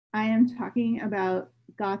I am talking about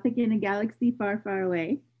Gothic in a Galaxy Far, Far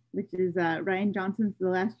Away, which is Rian Johnson's The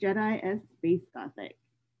Last Jedi as Space Gothic.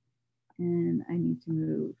 And I need to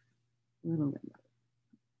move a little bit.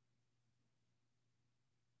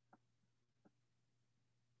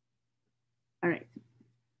 All right.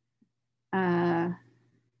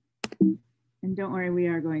 And don't worry, we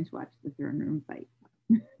are going to watch the throne room fight.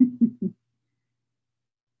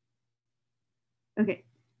 Okay,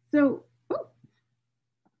 so,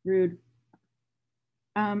 rude.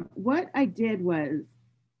 What I did was,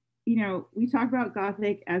 we talked about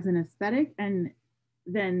Gothic as an aesthetic, and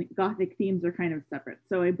then Gothic themes are kind of separate.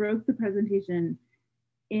 So I broke the presentation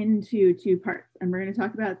into two parts, and we're going to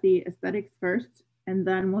talk about the aesthetics first, and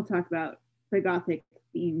then we'll talk about the Gothic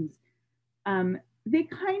themes. They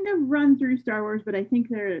kind of run through Star Wars, but I think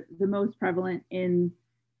they're the most prevalent in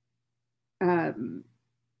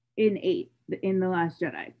 8, in The Last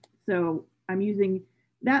Jedi. So I'm using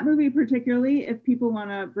that movie particularly. If people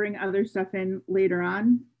want to bring other stuff in later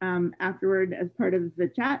on afterward as part of the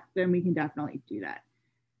chat, then we can definitely do that.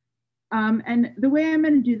 And the way I'm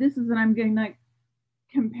going to do this is that I'm going to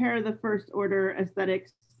compare the First Order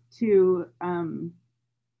aesthetics to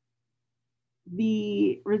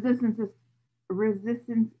the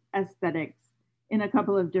resistance aesthetics in a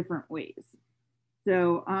couple of different ways.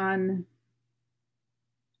 So on,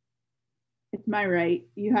 it's my right,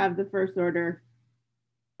 you have the First Order,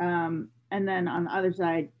 and then on the other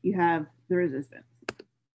side, you have the Resistance.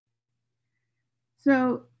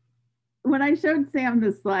 So when I showed Sam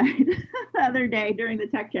this slide the other day during the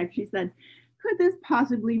tech check, she said, could this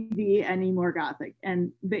possibly be any more Gothic?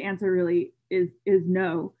 And the answer really is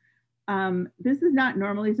no. This is not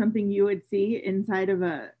normally something you would see inside of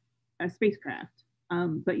a spacecraft,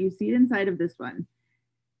 but you see it inside of this one.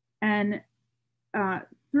 And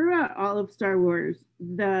throughout all of Star Wars,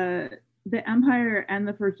 the Empire and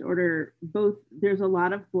the First Order, both, there's a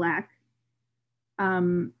lot of black.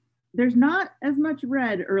 There's not as much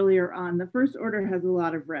red earlier on. The First Order has a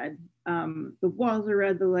lot of red. The walls are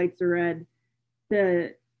red, the lights are red.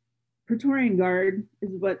 The Praetorian Guard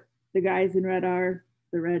is what the guys in red are,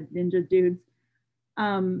 the red ninja dudes.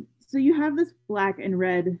 So you have this black and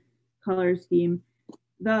red color scheme.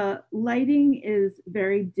 The lighting is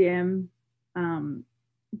very dim,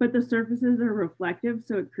 but the surfaces are reflective,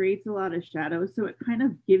 so it creates a lot of shadows. So it kind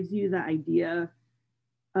of gives you the idea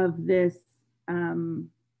of this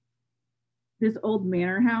this old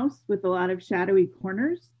manor house with a lot of shadowy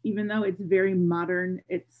corners. Even though it's very modern,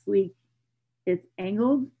 it's sleek, it's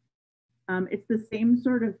angled. It's the same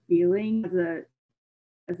sort of feeling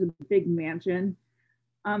as a big mansion.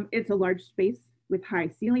 It's a large space with high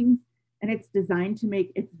ceilings, and it's designed to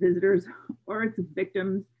make its visitors or its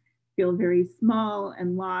victims feel very small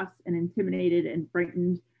and lost and intimidated and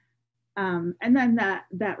frightened. And then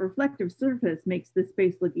that reflective surface makes the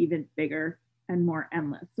space look even bigger and more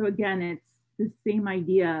endless. So again, it's the same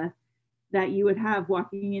idea that you would have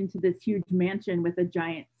walking into this huge mansion with a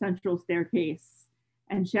giant central staircase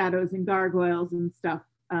and shadows and gargoyles and stuff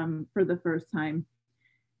for the first time.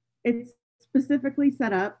 It's specifically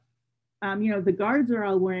set up, the guards are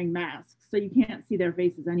all wearing masks, so you can't see their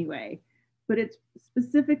faces anyway, but it's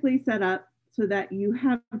specifically set up so that you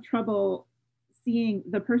have trouble seeing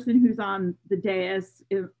the person who's on the dais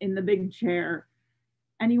in the big chair.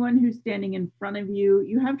 Anyone who's standing in front of you,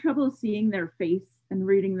 you have trouble seeing their face and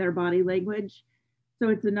reading their body language. So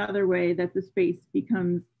it's another way that the space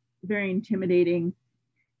becomes very intimidating.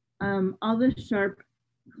 All the sharp,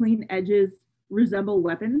 clean edges resemble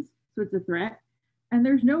weapons, so it's a threat. And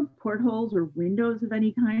there's no portholes or windows of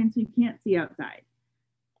any kind, so you can't see outside.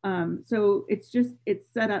 So it's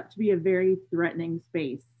set up to be a very threatening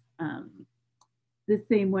space. The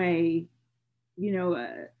same way,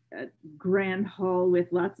 a grand hall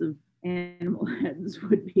with lots of animal heads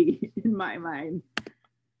would be in my mind.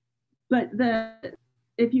 But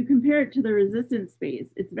if you compare it to the Resistance space,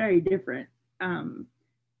 it's very different.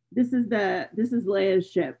 This is Leia's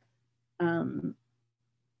ship, and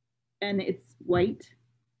it's white.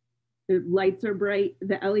 The lights are bright.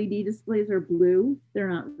 The LED displays are blue. They're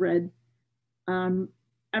not red.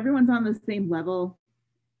 Everyone's on the same level.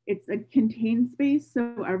 It's a contained space,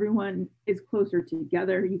 so everyone is closer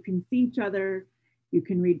together. You can see each other. You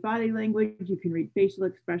can read body language. You can read facial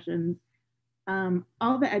expressions.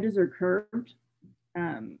 All the edges are curved.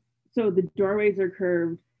 So the doorways are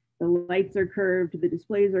curved. The lights are curved. The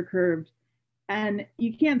displays are curved. And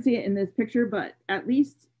you can't see it in this picture, but at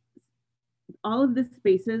least all of the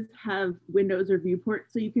spaces have windows or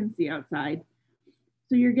viewports so you can see outside.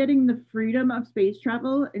 So you're getting the freedom of space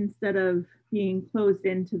travel instead of being closed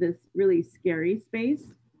into this really scary space.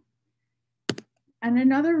 And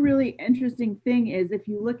another really interesting thing is if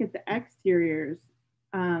you look at the exteriors,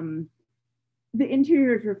 the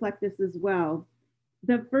interiors reflect this as well.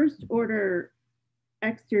 The First Order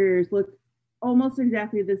exteriors look almost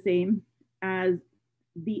exactly the same as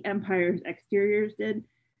the Empire's exteriors did.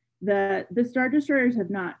 The Star Destroyers have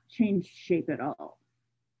not changed shape at all.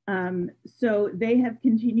 So they have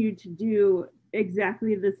continued to do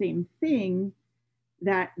exactly the same thing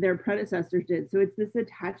that their predecessors did. So it's this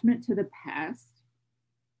attachment to the past,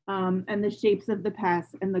 and the shapes of the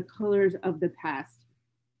past and the colors of the past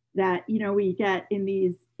that, you know, we get in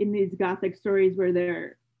these Gothic stories where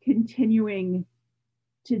they're continuing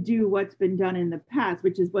to do what's been done in the past,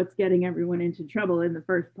 which is what's getting everyone into trouble in the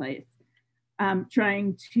first place,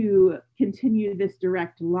 trying to continue this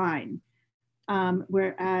direct line.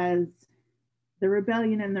 Whereas the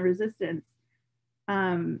rebellion and the resistance,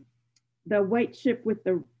 the white ship with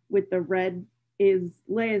the red is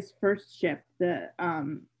Leia's first ship. The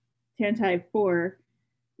Tantai 4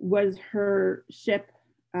 was her ship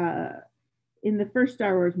in the first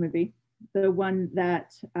Star Wars movie, the one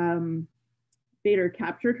that Vader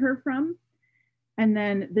captured her from. And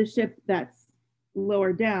then the ship that's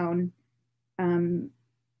lower down,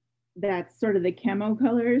 that's sort of the camo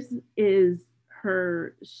colors, is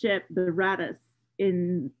her ship, the Raddus,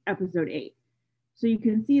 in Episode 8. So you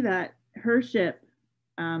can see that her ship,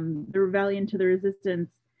 the Rebellion to the Resistance,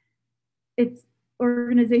 it's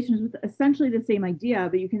organizations with essentially the same idea,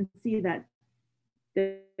 but you can see that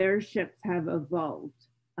their ships have evolved.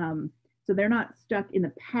 So they're not stuck in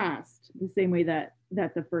the past the same way that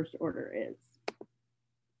the First Order is.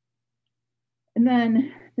 And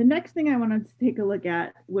then the next thing I wanted to take a look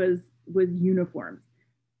at was uniforms.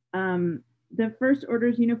 The First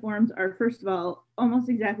Order's uniforms are, first of all, almost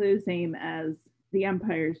exactly the same as the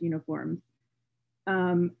Empire's uniforms.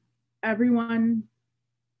 Everyone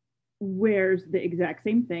wears the exact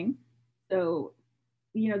same thing. So,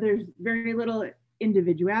 you know, there's very little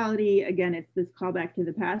individuality. Again, it's this callback to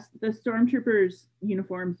the past. The Stormtroopers'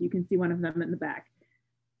 uniforms, you can see one of them in the back.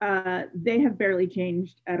 They have barely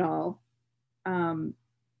changed at all.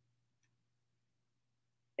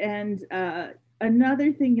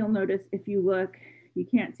 Another thing you'll notice if you look, you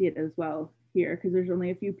can't see it as well here because there's only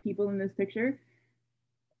a few people in this picture.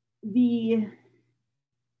 The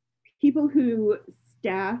people who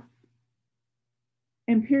staff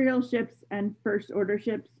Imperial ships and First Order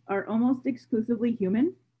ships are almost exclusively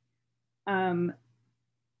human.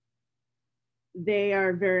 They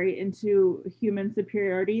are very into human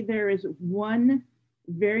superiority. There is one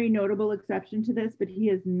very notable exception to this, but he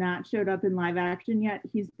has not showed up in live action yet.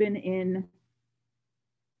 He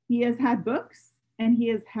has had books, and he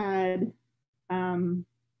has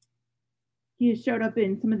showed up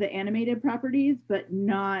in some of the animated properties, but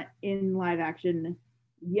not in live action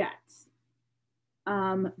yet.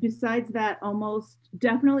 Besides that, almost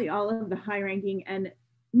definitely all of the high ranking and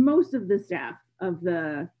most of the staff of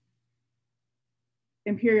the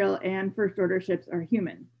Imperial and First Order ships are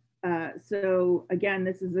human. So again,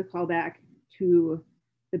 this is a callback to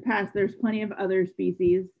the past. There's plenty of other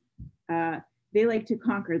species. They like to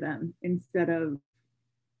conquer them instead of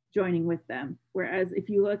joining with them. Whereas if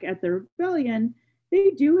you look at the Rebellion,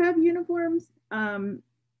 they do have uniforms.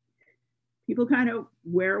 People kind of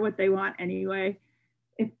wear what they want anyway.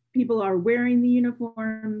 If people are wearing the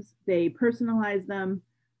uniforms, they personalize them.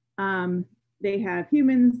 They have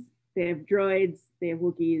humans, they have droids, they have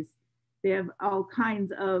Wookiees, they have all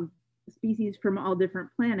kinds of species from all different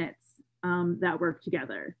planets that work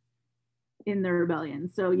together in the Rebellion.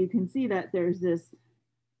 So you can see that there's this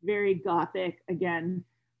very Gothic, again,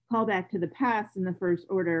 callback to the past in the First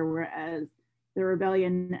Order, whereas the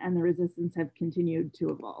Rebellion and the Resistance have continued to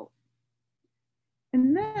evolve.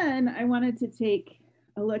 And then I wanted to take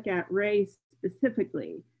a look at Rey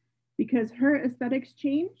specifically, because her aesthetics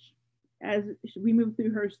change as we move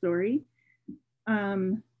through her story.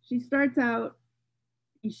 She starts out,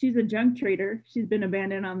 she's a junk trader. She's been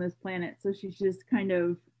abandoned on this planet, so she's just kind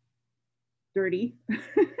of dirty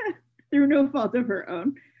through no fault of her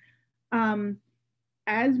own.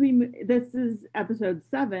 This is episode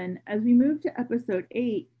 7. As we move to episode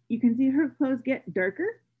 8, you can see her clothes get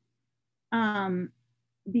darker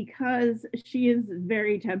because she is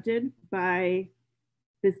very tempted by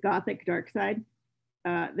this Gothic dark side.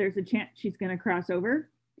 There's a chance she's going to cross over.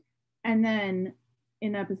 And then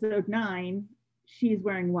in episode 9, she's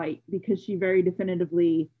wearing white because she very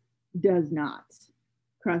definitively does not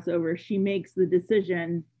cross over. She makes the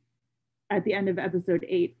decision at the end of episode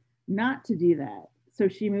 8 not to do that. So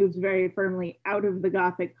she moves very firmly out of the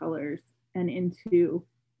Gothic colors and into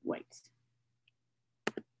white.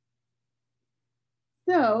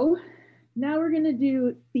 So now we're gonna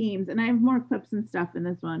do themes, and I have more clips and stuff in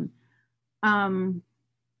this one.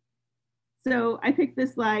 So I picked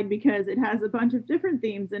this slide because it has a bunch of different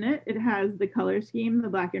themes in it. It has the color scheme, the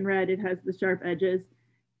black and red, it has the sharp edges,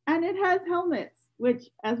 and it has helmets, which,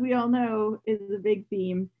 as we all know, is a big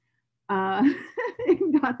theme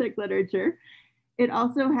in Gothic literature. It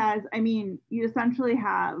also has, I mean, you essentially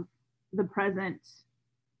have the present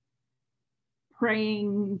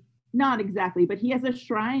praying, not exactly, but he has a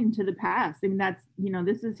shrine to the past. I mean, that's, you know,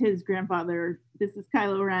 this is his grandfather. This is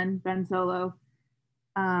Kylo Ren, Ben Solo,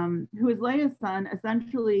 who is Leia's son,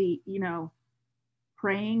 essentially, you know,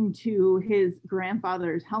 praying to his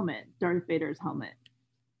grandfather's helmet, Darth Vader's helmet,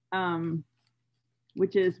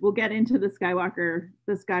 which is, we'll get into the Skywalker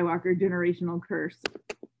generational curse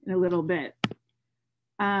in a little bit.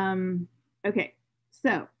 Okay,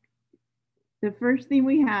 so the first thing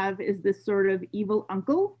we have is this sort of evil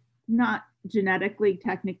uncle, not genetically,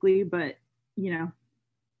 technically, but, you know,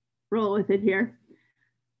 roll with it here.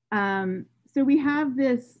 So we have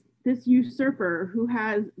this usurper who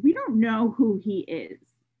has, we don't know who he is.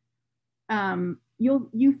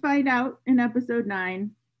 You find out in episode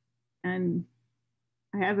 9, and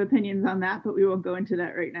I have opinions on that, but we won't go into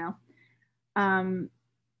that right now.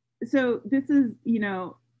 So this is, you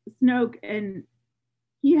know, Snoke, and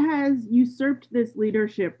he has usurped this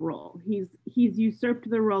leadership role. He's usurped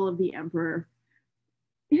the role of the Emperor.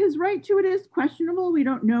 His right to it is questionable. We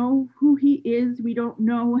don't know who he is. We don't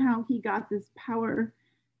know how he got this power.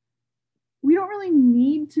 We don't really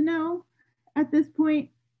need to know at this point.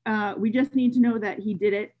 We just need to know that he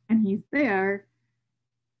did it and he's there.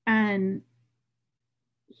 And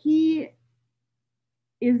he's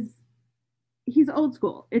old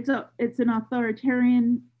school. It's an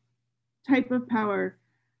authoritarian type of power.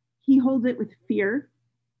 He holds it with fear.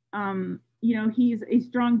 You know, he's a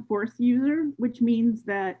strong force user, which means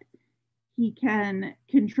that he can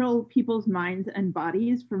control people's minds and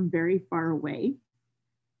bodies from very far away.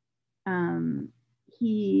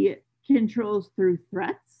 He controls through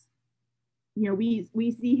threats. You know,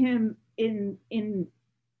 we see him in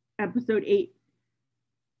episode 8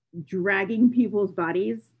 dragging people's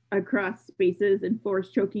bodies across spaces and force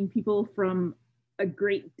choking people from a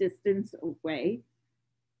great distance away.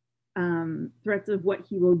 Threats of what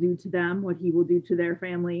he will do to them, what he will do to their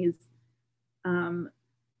families,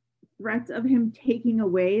 threats of him taking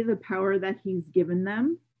away the power that he's given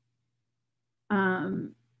them.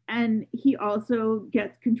 And he also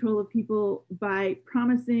gets control of people by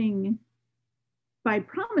promising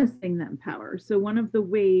them power. So one of the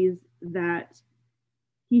ways that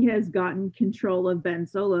he has gotten control of Ben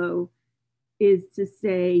Solo is to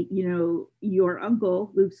say, you know, your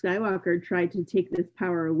uncle, Luke Skywalker, tried to take this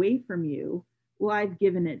power away from you. Well, I've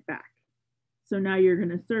given it back. So now you're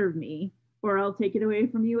going to serve me, or I'll take it away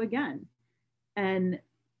from you again. And,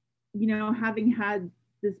 you know, having had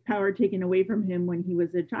this power taken away from him when he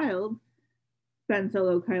was a child, Ben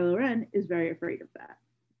Solo, Kylo Ren, is very afraid of that,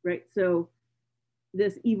 right? So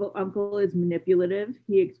this evil uncle is manipulative.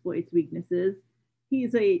 He exploits weaknesses.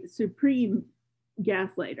 He's a supreme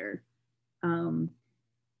gaslighter.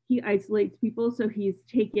 He isolates people, so he's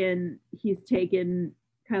taken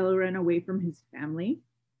Kylo Ren away from his family.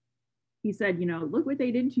 He said, you know, look what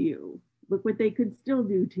they did to you. Look what they could still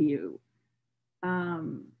do to you.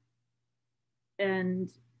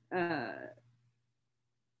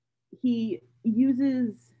 He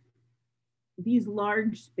uses these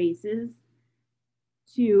large spaces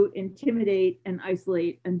to intimidate and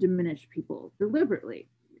isolate and diminish people deliberately.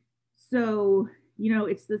 So, you know,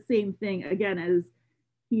 it's the same thing again, as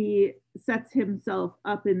he sets himself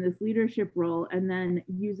up in this leadership role and then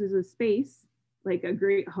uses a space like a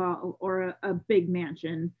great hall or a big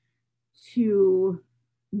mansion to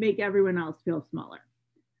make everyone else feel smaller.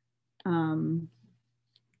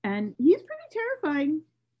 And he's pretty terrifying.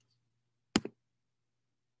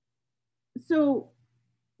 So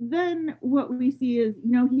then what we see is,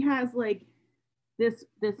 you know, he has like this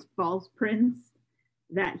false prince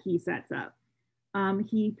that he sets up.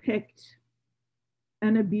 He picked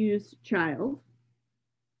an abused child,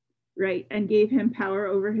 right, and gave him power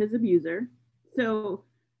over his abuser. So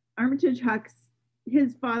Armitage Hux,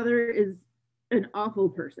 his father is an awful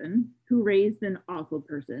person who raised an awful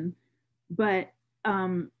person. But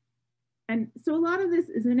and so a lot of this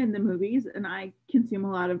isn't in the movies, and I consume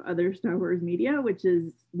a lot of other Star Wars media, which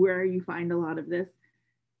is where you find a lot of this.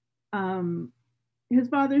 His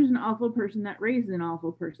father's an awful person that raised an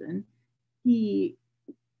awful person. He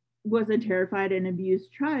was a terrified and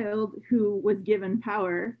abused child who was given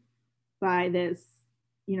power by this,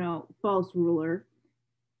 you know, false ruler.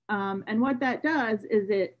 And what that does is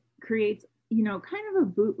it creates kind of a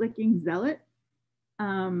bootlicking zealot,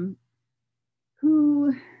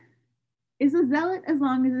 who is a zealot as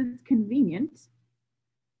long as it's convenient,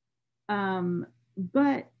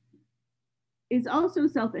 but is also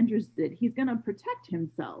self-interested. He's going to protect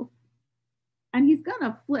himself, and he's going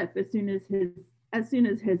to flip as soon as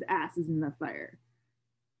his ass is in the fire.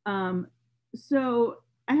 So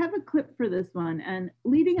I have a clip for this one, and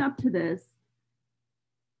leading up to this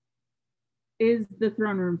is the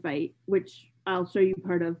throne room fight, which I'll show you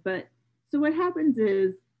part of. But so what happens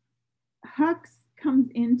is Hux comes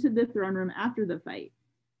into the throne room after the fight,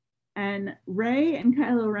 and Rey and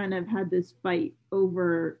Kylo Ren have had this fight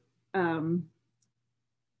over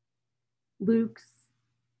Luke's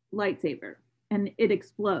lightsaber, and it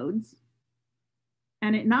explodes,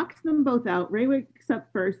 and it knocks them both out. Rey wakes up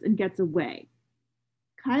first and gets away.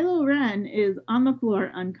 Kylo Ren is on the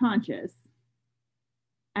floor unconscious,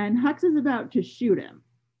 and Hux is about to shoot him,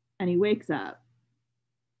 and he wakes up,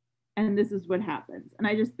 and this is what happens. And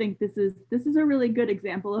I just think this is a really good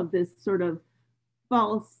example of this sort of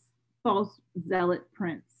false zealot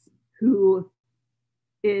prince who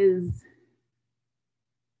is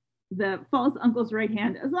the false uncle's right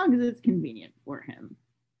hand as long as it's convenient for him.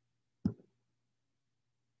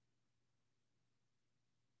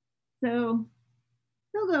 So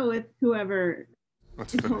he'll go with whoever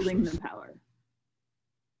is holding the power.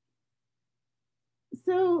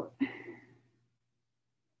 So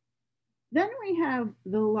then we have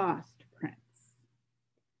the Lost Prince.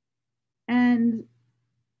 And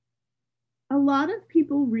a lot of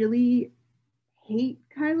people really hate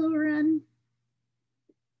Kylo Ren.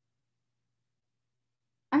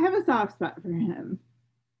 I have a soft spot for him.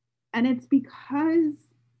 And it's because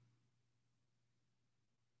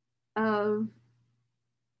of,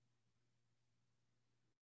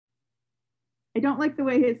 I don't like the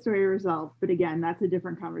way his story resolved, but again, that's a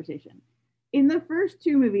different conversation. In the first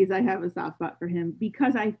two movies, I have a soft spot for him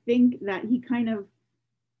because I think that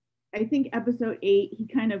I think episode 8, he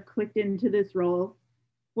kind of clicked into this role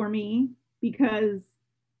for me, because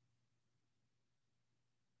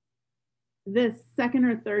the second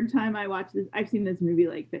or third time I watched this, I've seen this movie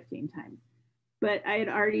like 15 times, but I had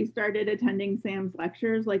already started attending Sam's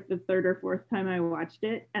lectures like the third or fourth time I watched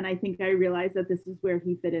it. And I think I realized that this is where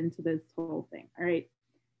he fit into this whole thing. All right.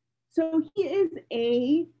 So he is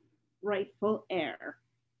a rightful heir.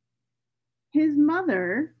 His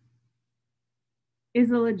mother is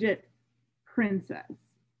a legit princess.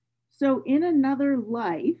 So in another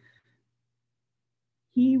life,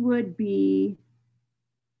 he would be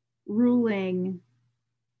ruling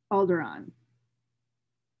Alderaan.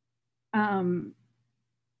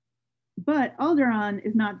 But Alderaan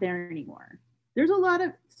is not there anymore.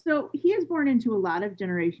 So he is born into a lot of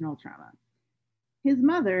generational trauma. His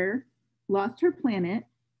mother lost her planet,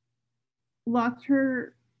 lost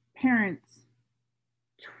her parents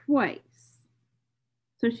twice.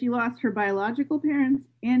 So she lost her biological parents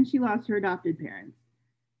and she lost her adopted parents.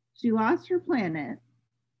 She lost her planet,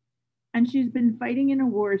 and she's been fighting in a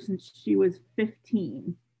war since she was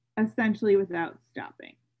 15, essentially without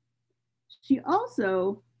stopping. She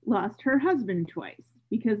also lost her husband twice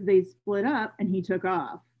because they split up and he took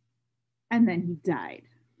off, and then he died.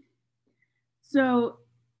 So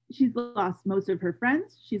she's lost most of her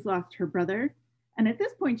friends, she's lost her brother, and at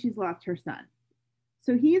this point she's lost her son.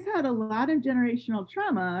 So he's had a lot of generational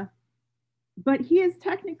trauma, but he is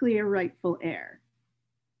technically a rightful heir,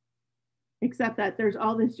 except that there's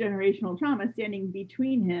all this generational trauma standing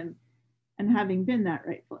between him and having been that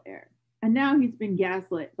rightful heir. And now he's been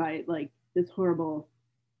gaslit by like this horrible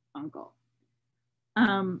uncle.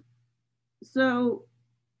 So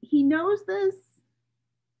he knows this,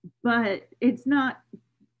 but it's not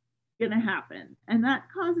gonna happen. And that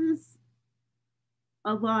causes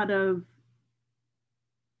a lot of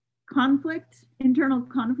conflict, internal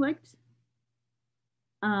conflict.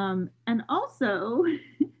 And also,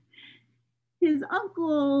 his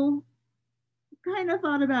uncle kind of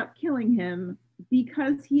thought about killing him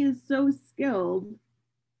because he is so skilled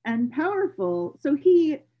and powerful. So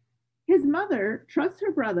his mother trusts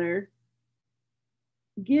her brother,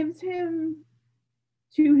 gives him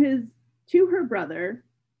to her brother,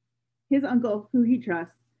 his uncle, who he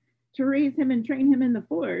trusts, to raise him and train him in the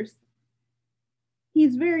Force.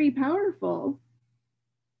 He's very powerful,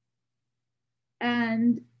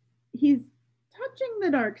 and he's touching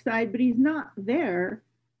the dark side, but he's not there.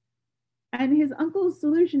 And his uncle's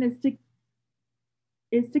solution is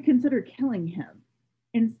to consider killing him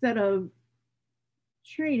instead of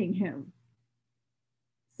training him.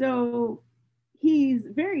 So he's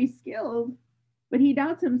very skilled, but he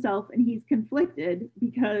doubts himself and he's conflicted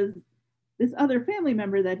because this other family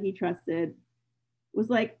member that he trusted was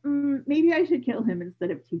like, maybe I should kill him instead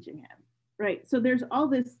of teaching him, right? So there's all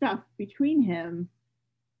this stuff between him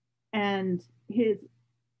and his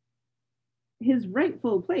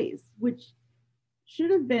rightful place, which should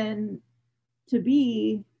have been to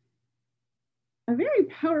be a very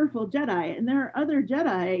powerful Jedi. And there are other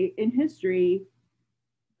Jedi in history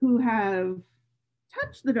who have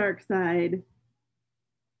touched the dark side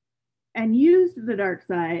and used the dark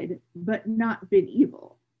side, but not been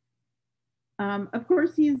evil. Of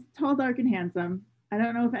course, he's tall, dark, and handsome. I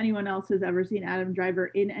don't know if anyone else has ever seen Adam Driver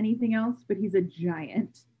in anything else, but he's a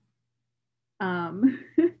giant.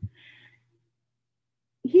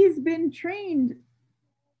 He's been trained.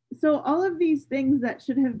 So all of these things that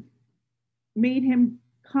should have made him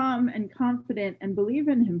calm and confident and believe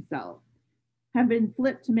in himself have been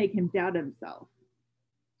flipped to make him doubt himself.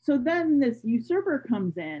 So then this usurper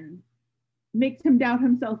comes in, makes him doubt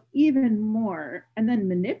himself even more, and then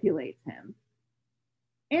manipulates him.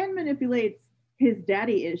 And manipulates his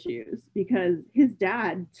daddy issues because his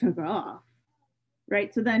dad took off,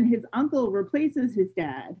 right? So then his uncle replaces his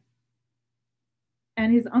dad,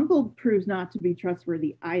 and his uncle proves not to be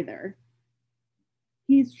trustworthy either.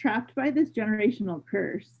 He's trapped by this generational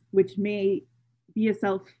curse, which may be a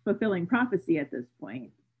self-fulfilling prophecy at this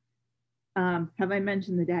point. Have I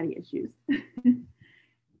mentioned the daddy issues?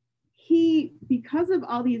 Because of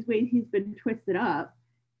all these ways he's been twisted up,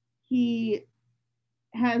 he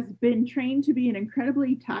has been trained to be an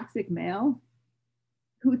incredibly toxic male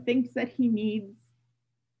who thinks that he needs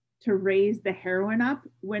to raise the heroine up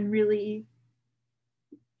when really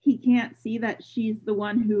he can't see that she's the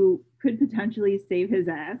one who could potentially save his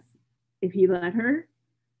ass if he let her.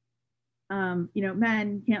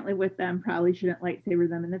 Men can't live with them, probably shouldn't lightsaber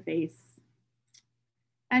them in the face.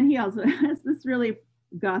 And he also has this really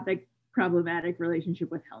Gothic problematic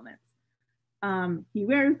relationship with helmets. He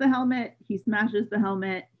wears the helmet, he smashes the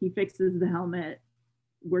helmet, he fixes the helmet,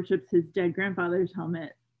 worships his dead grandfather's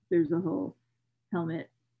helmet. There's a whole helmet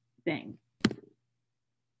thing.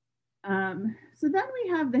 So then we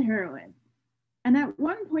have the heroine. And at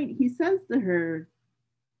one point he says to her,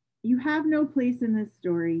 "You have no place in this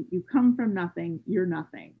story. You come from nothing. You're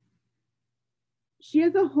nothing." She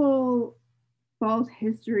has a whole false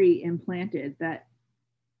history implanted that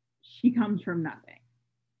she comes from nothing.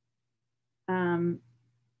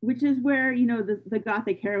 Which is where, the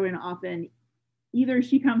Gothic heroine often, either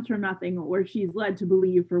she comes from nothing or she's led to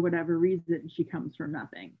believe for whatever reason she comes from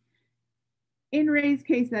nothing. In Rey's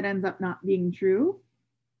case, that ends up not being true,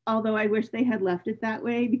 although I wish they had left it that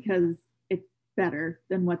way because it's better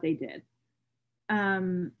than what they did.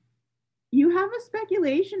 You have a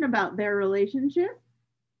speculation about their relationship.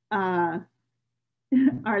 Are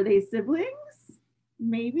they siblings?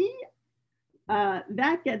 Maybe.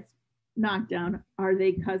 That gets knocked down. Are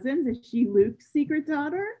they cousins? Is she Luke's secret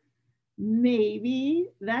daughter? Maybe.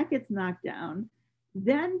 That gets knocked down.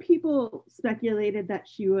 Then people speculated that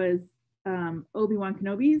she was Obi-Wan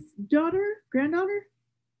Kenobi's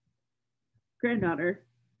granddaughter.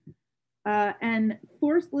 And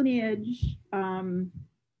Force lineage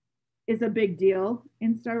is a big deal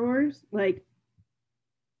in Star Wars. Like,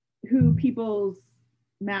 who people's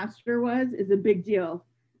master was is a big deal.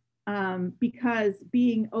 Because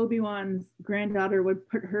being Obi-Wan's granddaughter would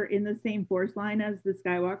put her in the same Force line as the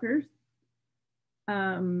Skywalkers.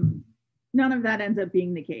 None of that ends up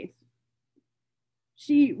being the case.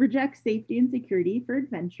 She rejects safety and security for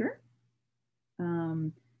adventure.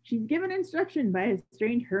 She's given instruction by a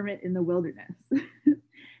strange hermit in the wilderness.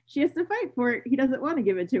 She has to fight for it. He doesn't want to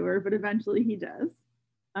give it to her, but eventually he does,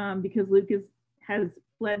 because Luke has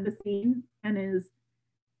fled the scene and is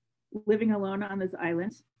living alone on this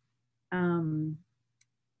island.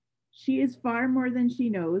 She is far more than she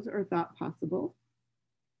knows or thought possible.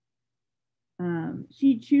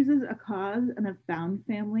 She chooses a cause and a found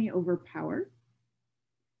family over power.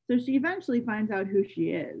 So she eventually finds out who she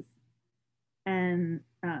is and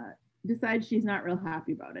decides she's not real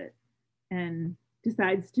happy about it and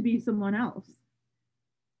decides to be someone else.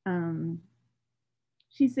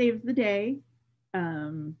 She saves the day,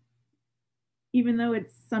 even though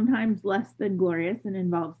it's sometimes less than glorious and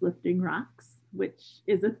involves lifting rocks, which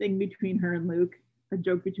is a thing between her and Luke, a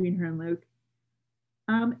joke between her and Luke.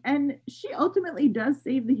 And she ultimately does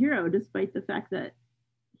save the hero, despite the fact that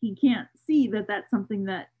he can't see that that's something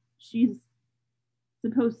that she's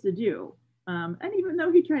supposed to do. And even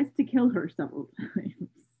though he tries to kill her several times.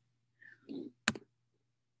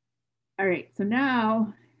 All right, so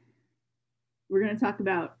now we're going to talk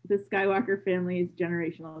about the Skywalker family's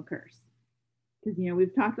generational curse. Because,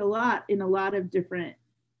 we've talked a lot in a lot of different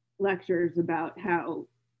lectures about how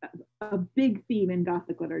a big theme in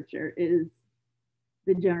Gothic literature is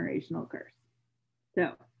the generational curse.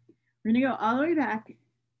 So we're going to go all the way back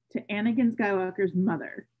to Anakin Skywalker's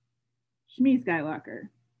mother, Shmi Skywalker.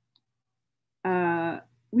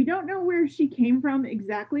 We don't know where she came from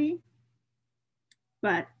exactly,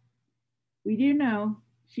 but we do know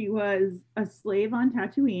she was a slave on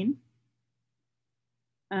Tatooine,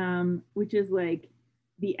 which is like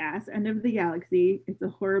the ass end of the galaxy. It's a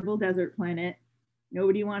horrible desert planet.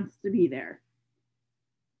 Nobody wants to be there.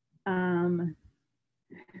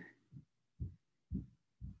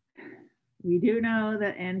 We do know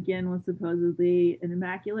that Anakin was supposedly an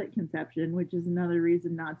immaculate conception, which is another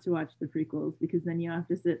reason not to watch the prequels, because then you have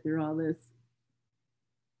to sit through all this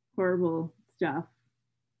horrible stuff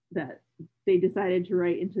that they decided to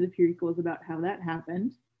write into the prequels about how that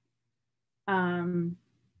happened.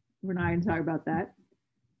 We're not going to talk about that.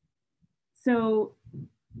 So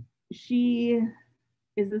she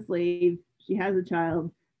is a slave. She has a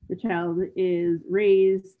child. The child is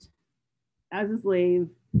raised as a slave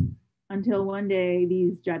until one day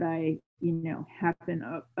these Jedi, happen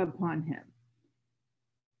upon him.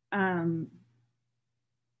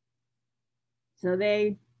 So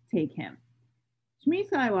they take him. Shmi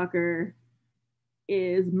Skywalker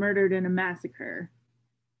is murdered in a massacre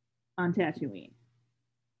on Tatooine.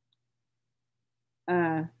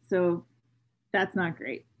 So that's not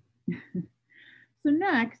great. So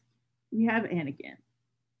next, we have Anakin.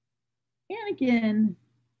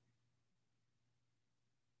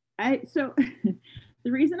 So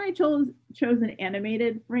the reason I chose an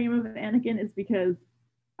animated frame of Anakin is because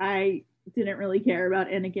I didn't really care about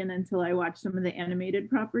Anakin until I watched some of the animated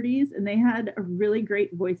properties, and they had a really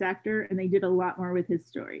great voice actor, and they did a lot more with his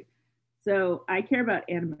story. So I care about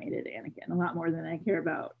animated Anakin a lot more than I care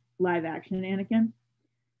about live action Anakin.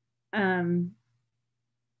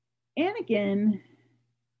 Anakin,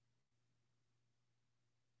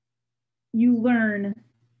 you learn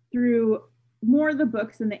through more of the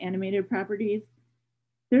books and the animated properties.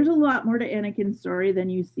 There's a lot more to Anakin's story than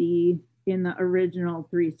you see in the original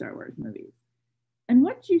 3 Star Wars movies. And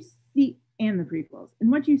what you see, and the prequels,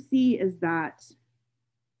 and what you see is that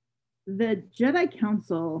the Jedi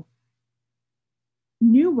Council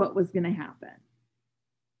knew what was going to happen.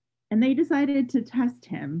 And they decided to test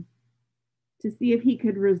him to see if he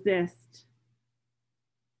could resist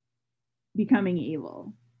becoming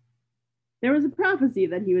evil. There was a prophecy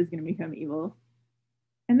that he was going to become evil.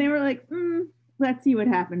 And they were like, let's see what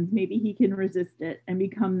happens. Maybe he can resist it and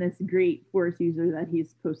become this great Force user that he's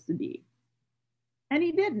supposed to be. And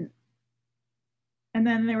he didn't. And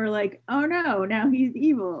then they were like, oh no, now he's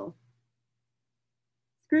evil.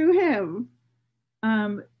 Screw him.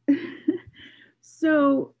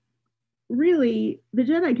 So really, the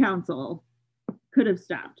Jedi Council could have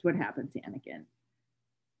stopped what happened to Anakin.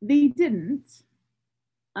 They didn't.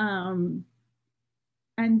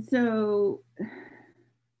 And so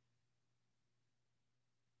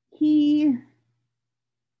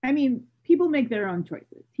people make their own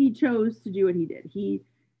choices. He chose to do what he did. He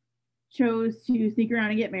chose to sneak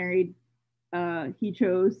around and get married. He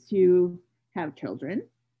chose to have children.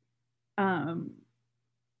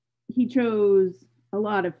 He chose a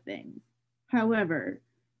lot of things. However,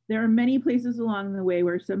 there are many places along the way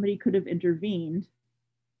where somebody could have intervened.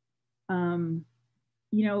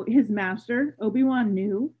 His master, Obi-Wan,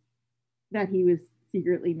 knew that he was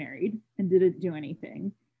secretly married and didn't do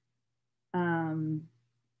anything.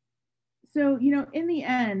 So, in the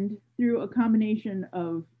end, through a combination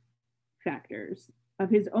of factors, of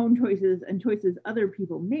his own choices and choices other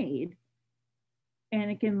people made,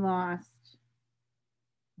 Anakin lost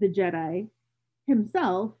the Jedi,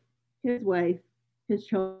 himself, his wife, his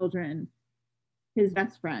children, his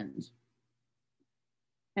best friend,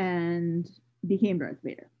 and became Darth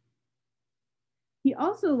Vader. He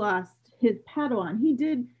also lost his Padawan. He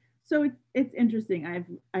did, so it's interesting.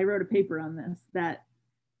 I wrote a paper on this, that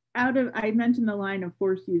I mentioned the line of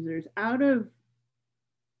Force users. Out of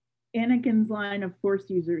Anakin's line of Force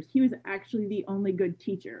users, he was actually the only good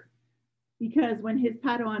teacher. Because when his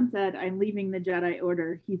Padawan said, I'm leaving the Jedi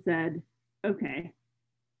Order, he said, okay.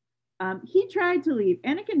 He tried to leave.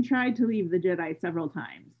 Anakin tried to leave the Jedi several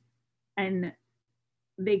times. And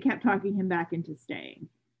they kept talking him back into staying,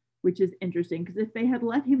 which is interesting, because if they had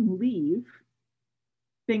let him leave,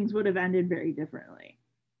 things would have ended very differently.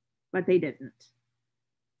 But they didn't.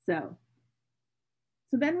 So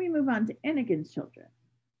then we move on to Anakin's children.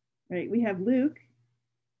 Right? We have Luke,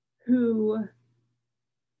 who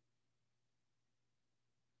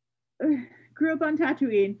grew up on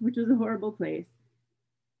Tatooine, which is a horrible place.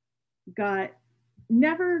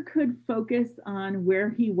 Never could focus on where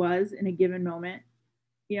he was in a given moment.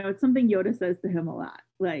 it's something Yoda says to him a lot.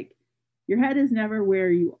 Like, your head is never where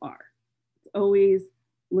you are. It's always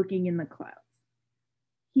looking in the clouds.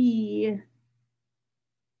 He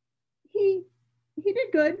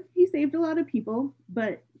did good. He saved a lot of people,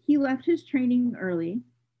 but he left his training early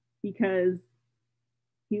because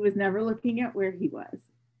he was never looking at where he was.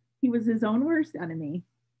 He was his own worst enemy.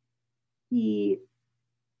 He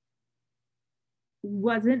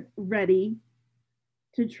wasn't ready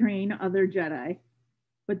to train other Jedi,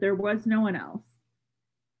 but there was no one else.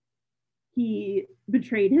 He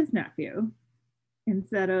betrayed his nephew.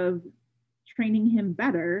 Instead of training him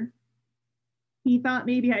better, he thought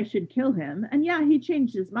maybe I should kill him. And yeah, he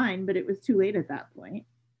changed his mind, but it was too late at that point.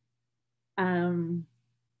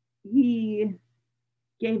 He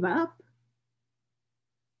gave up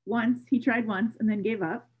once. He tried once and then gave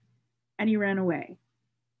up, and he ran away.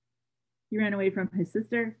 He ran away from his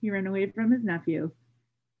sister. He ran away from his nephew.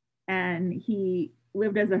 And he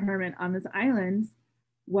lived as a hermit on this island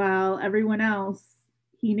while everyone else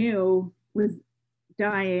he knew was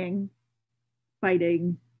dying,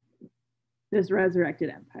 fighting this resurrected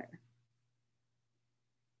empire.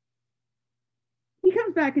 He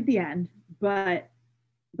comes back at the end, but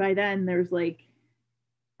by then there's like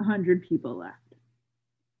 100 people left.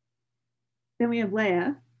 Then we have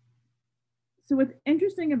Leia. So what's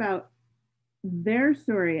interesting about their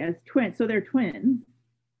story as twins, so they're twins.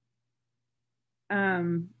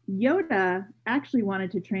 Yoda actually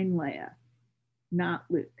wanted to train Leia, not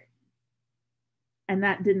Luke. And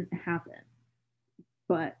that didn't happen.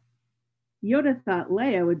 But Yoda thought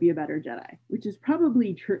Leia would be a better Jedi, which is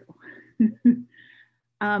probably true. And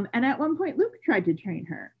at one point, Luke tried to train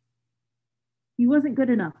her. He wasn't good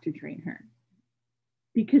enough to train her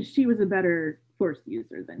because she was a better Force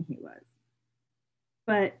user than he was.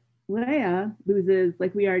 But Leia loses,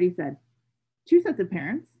 like we already said, 2 sets of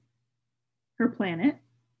parents, her planet,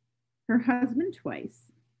 her husband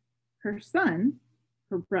twice, her son,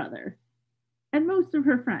 her brother, and most of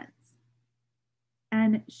her friends.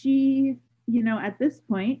 And she, at this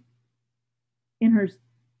point in her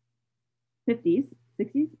 50s,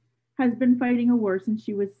 60s, has been fighting a war since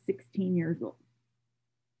she was 16 years old.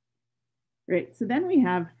 Right? So then we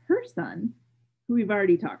have her son, who we've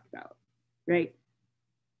already talked about, right?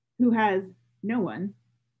 Who has no one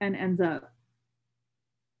and ends up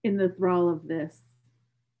in the thrall of this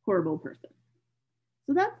horrible person.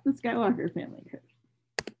 So that's the Skywalker family curse.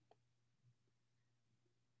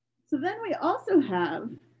 So then we also have,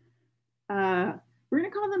 we're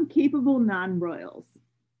going to call them capable non-royals.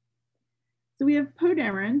 So we have Poe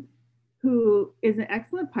Dameron, who is an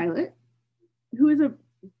excellent pilot, who is a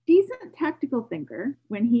decent tactical thinker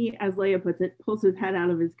when he, as Leia puts it, pulls his head out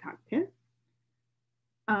of his cockpit.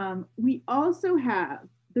 We also have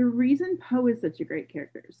the reason Poe is such a great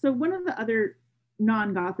character. So one of the other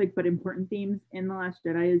non-Gothic but important themes in The Last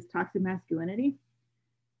Jedi is toxic masculinity.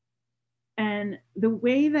 And the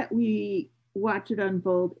way that we watch it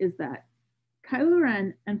unfold is that Kylo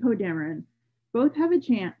Ren and Poe Dameron both have a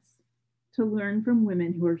chance to learn from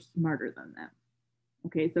women who are smarter than them.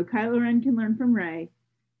 Okay, so Kylo Ren can learn from Rey,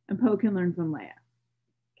 and Poe can learn from Leia.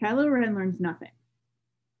 Kylo Ren learns nothing.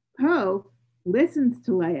 Poe listens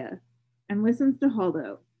to Leia and listens to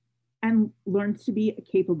Holdo and learns to be a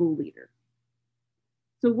capable leader.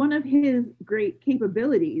 So one of his great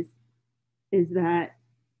capabilities is that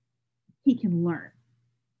he can learn.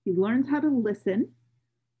 He learns how to listen,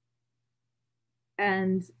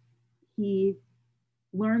 and he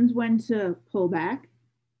learns when to pull back,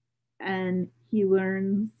 and he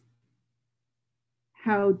learns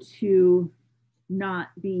how to not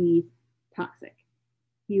be toxic.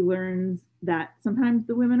 He learns that sometimes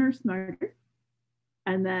the women are smarter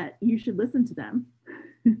and that you should listen to them.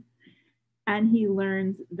 And he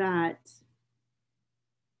learns that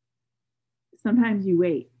sometimes you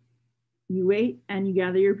wait and you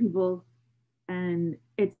gather your people, and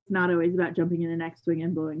it's not always about jumping in the next swing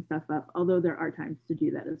and blowing stuff up, although there are times to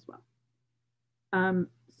do that as well.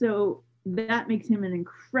 So that makes him an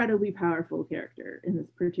incredibly powerful character in this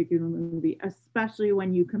particular movie, especially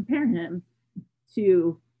when you compare him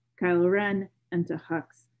to Kylo Ren and to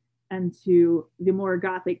Hux and to the more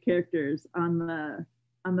Gothic characters on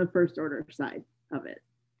the First Order side of it.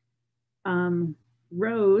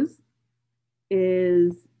 Rose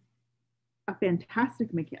is a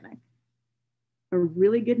fantastic mechanic, a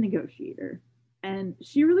really good negotiator, and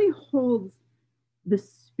she really holds the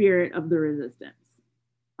spirit of the Resistance.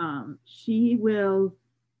 She will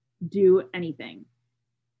do anything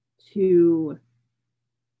to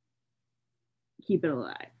keep it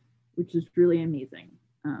alive, which is really amazing.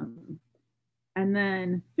 And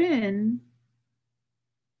then Finn,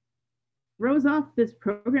 throws off this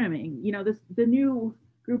programming. You know, the new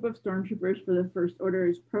group of stormtroopers for the First Order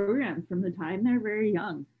is programmed from the time they're very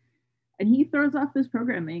young. And he throws off this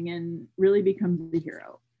programming and really becomes a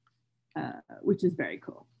hero, which is very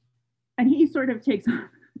cool. And he sort of takes off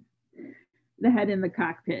the head in the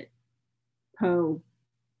cockpit, Poe,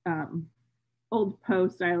 old Poe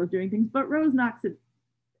style of doing things, but Rose knocks it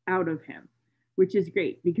out of him, which is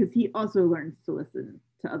great because he also learns to listen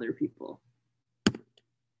to other people.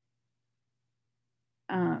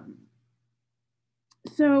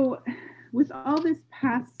 So with all this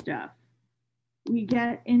past stuff, we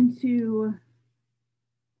get into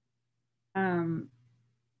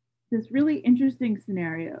this really interesting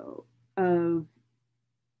scenario of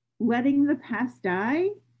letting the past die,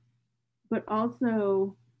 but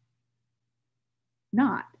also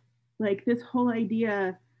not. Like this whole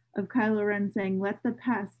idea of Kylo Ren saying, let the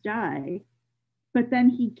past die, but then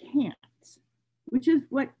he can't, which is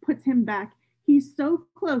what puts him back. He's so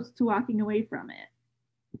close to walking away from it,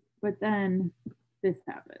 but then this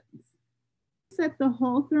happens. Set the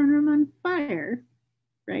whole throne room on fire,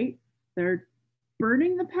 right? They're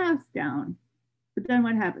burning the past down, but then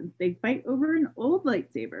what happens? They fight over an old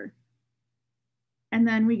lightsaber. And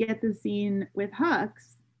then we get the scene with Hux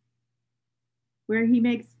where he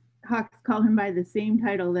makes Hux call him by the same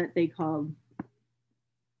title that they called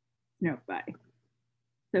Snoke by.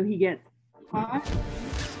 So he gets Hux.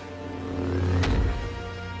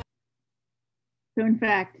 So in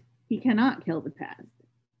fact, he cannot kill the past.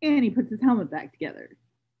 And he puts his helmet back together.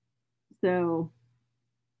 So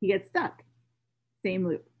he gets stuck. Same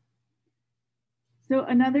loop. So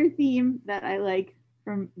another theme that I like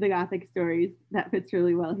from the Gothic stories that fits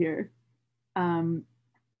really well here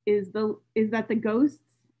is that the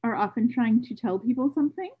ghosts are often trying to tell people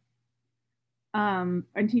something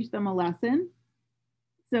and teach them a lesson.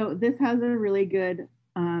 So this has a really good,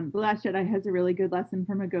 The Last Jedi has a really good lesson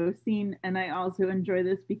from a ghost scene, and I also enjoy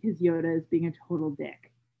this because Yoda is being a total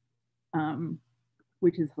dick,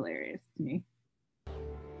 which is hilarious to me.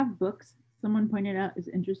 Books, someone pointed out, is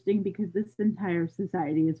interesting because this entire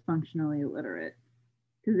society is functionally illiterate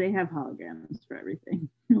because they have holograms for everything.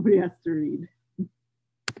 Nobody has to read.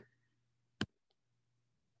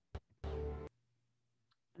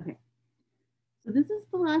 Okay, so this is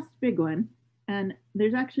the last big one, and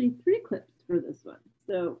there's actually 3 clips for this one.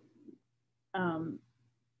 So Sam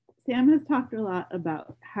has talked a lot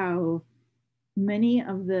about how many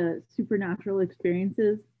of the supernatural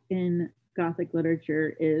experiences in Gothic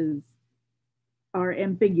literature are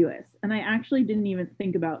ambiguous, and I actually didn't even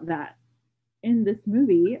think about that in this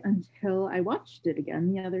movie until I watched it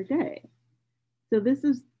again the other day. So this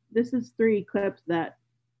is 3 clips that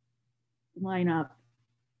line up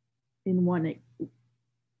in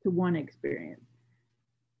one experience,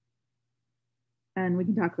 and we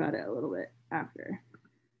can talk about it a little bit after.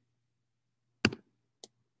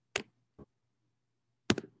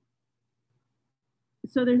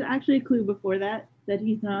 So there's actually a clue before that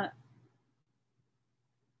he's not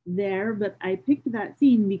there, but I picked that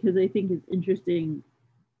scene because I think it's interesting.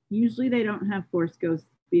 Usually they don't have Force ghosts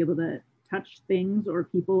be able to touch things or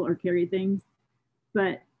people or carry things,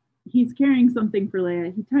 but he's carrying something for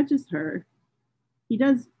Leia. He touches her. He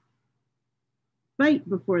does fight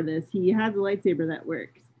before this. He has a lightsaber that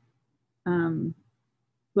works.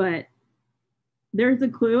 But there's a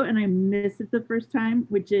clue, and I missed it the first time,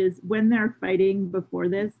 which is when they're fighting before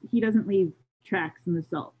this, he doesn't leave tracks in the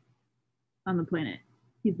salt on the planet.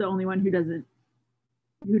 He's the only one who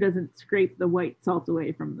doesn't scrape the white salt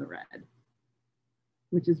away from the red,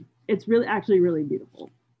 which is, it's really actually really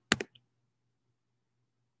beautiful.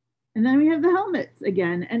 And then we have the helmets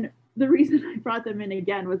again. And the reason I brought them in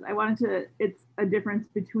again was it's a difference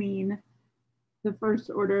between the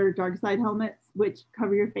First Order dark side helmets, which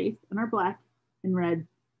cover your face and are black and red,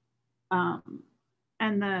 and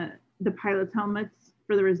the pilot's helmets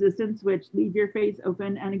for the Resistance, which leave your face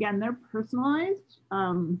open. And again, they're personalized,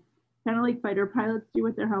 kind of like fighter pilots do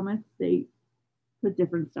with their helmets. They put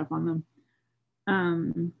different stuff on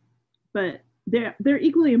them, but they're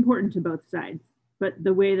equally important to both sides, but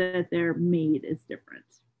the way that they're made is different.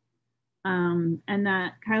 And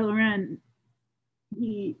that Kylo Ren,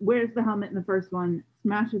 he wears the helmet in the first one,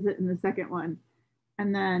 smashes it in the second one,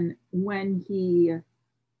 and then when he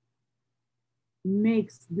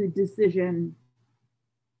makes the decision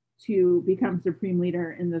to become Supreme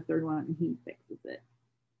Leader in the third one, he fixes it.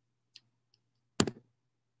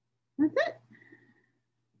 That's it.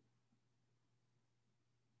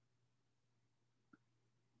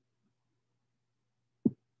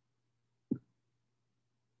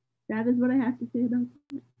 That is what I have to say about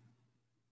it.